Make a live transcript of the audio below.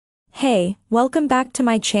Hey, welcome back to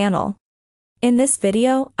my channel. In this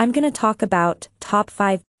video, I'm gonna talk about top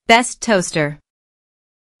 5 best toaster.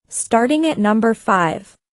 Starting at number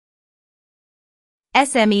 5.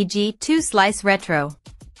 SMEG 2-Slice Retro.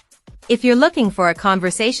 If you're looking for a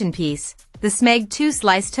conversation piece, the SMEG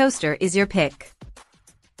 2-Slice toaster is your pick.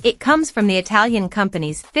 It comes from the Italian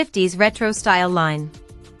company's 50s retro style line.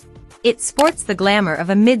 It sports the glamour of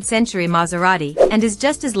a mid-century Maserati and is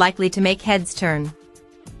just as likely to make heads turn.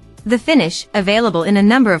 The finish, available in a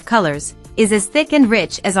number of colors, is as thick and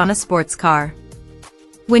rich as on a sports car.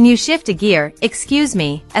 When you shift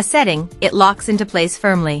a setting, it locks into place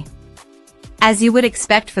firmly. As you would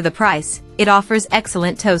expect for the price, it offers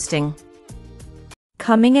excellent toasting.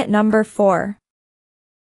 Coming at number 4.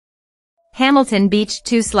 Hamilton Beach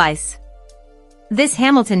 2-Slice. This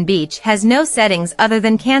Hamilton Beach has no settings other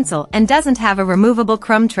than cancel and doesn't have a removable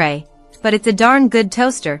crumb tray, but it's a darn good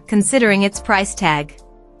toaster considering its price tag.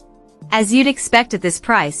 As you'd expect at this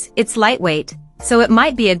price, it's lightweight, so it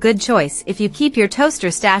might be a good choice if you keep your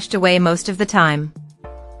toaster stashed away most of the time.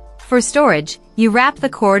 For storage, you wrap the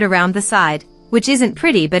cord around the side, which isn't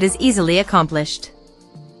pretty but is easily accomplished.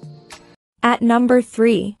 At number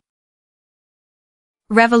 3.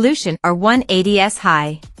 Revolution R180S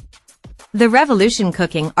High. The Revolution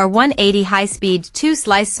Cooking R180 High-Speed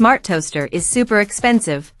 2-Slice Smart Toaster is super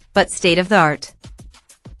expensive, but state-of-the-art.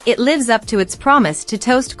 It lives up to its promise to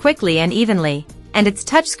toast quickly and evenly, and its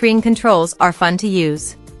touchscreen controls are fun to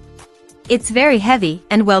use. It's very heavy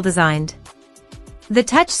and well-designed. The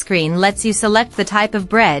touchscreen lets you select the type of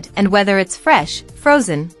bread and whether it's fresh,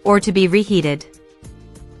 frozen, or to be reheated.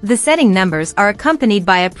 The setting numbers are accompanied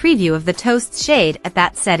by a preview of the toast's shade at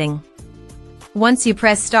that setting. Once you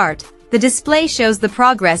press start, the display shows the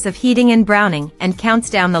progress of heating and browning and counts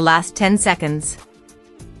down the last 10 seconds.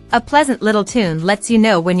 A pleasant little tune lets you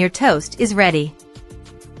know when your toast is ready.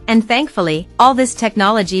 And thankfully, all this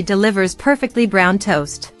technology delivers perfectly brown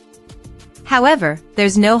toast. However,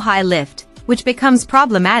 there's no high lift, which becomes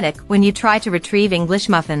problematic when you try to retrieve English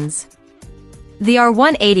muffins. The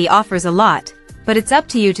R180 offers a lot, but it's up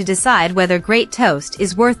to you to decide whether great toast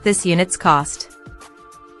is worth this unit's cost.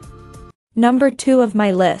 Number 2 of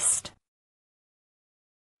my list.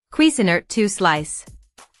 Cuisinart 2-Slice.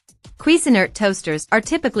 Cuisinart toasters are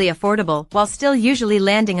typically affordable while still usually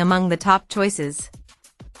landing among the top choices.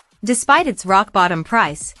 Despite its rock-bottom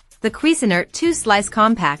price, the Cuisinart 2-Slice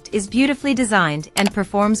Compact is beautifully designed and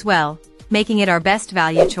performs well, making it our best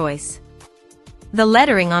value choice. The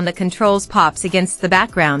lettering on the controls pops against the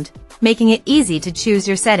background, making it easy to choose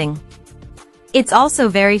your setting. It's also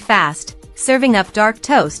very fast, serving up dark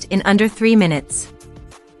toast in under 3 minutes.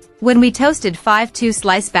 When we toasted 5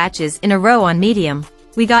 2-slice batches in a row on medium,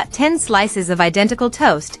 we got 10 slices of identical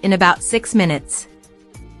toast in about 6 minutes.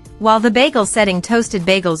 While the bagel setting toasted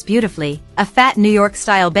bagels beautifully, a fat New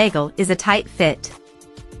York-style bagel is a tight fit.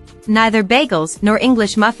 Neither bagels nor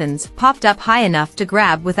English muffins popped up high enough to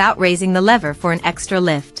grab without raising the lever for an extra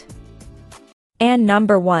lift. And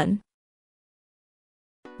number 1.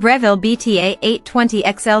 Breville BTA 820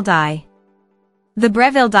 XL Die. The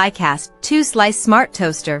Breville die-cast 2-slice smart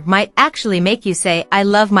toaster might actually make you say "I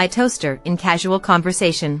love my toaster" in casual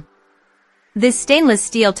conversation. This stainless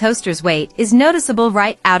steel toaster's weight is noticeable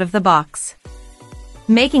right out of the box.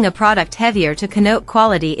 Making a product heavier to connote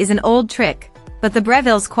quality is an old trick, but the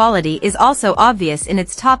Breville's quality is also obvious in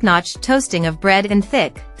its top-notch toasting of bread and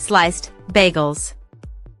thick, sliced bagels.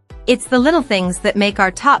 It's the little things that make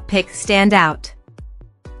our top pick stand out.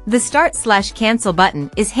 The start/cancel button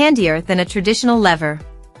is handier than a traditional lever.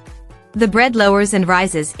 The bread lowers and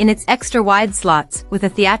rises in its extra-wide slots with a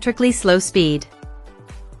theatrically slow speed.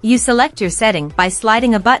 You select your setting by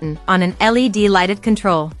sliding a button on an LED-lighted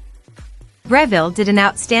control. Breville did an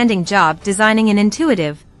outstanding job designing an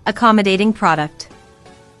intuitive, accommodating product.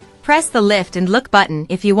 Press the lift and look button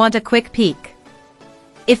if you want a quick peek.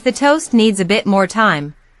 If the toast needs a bit more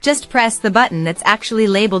time, just press the button that's actually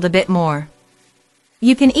labeled a bit more.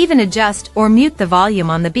 You can even adjust or mute the volume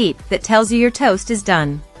on the beep that tells you your toast is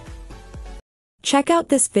done. Check out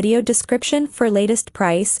this video description for latest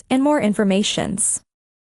price and more informations.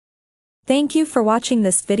 Thank you for watching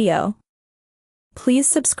this video. Please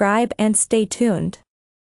subscribe and stay tuned.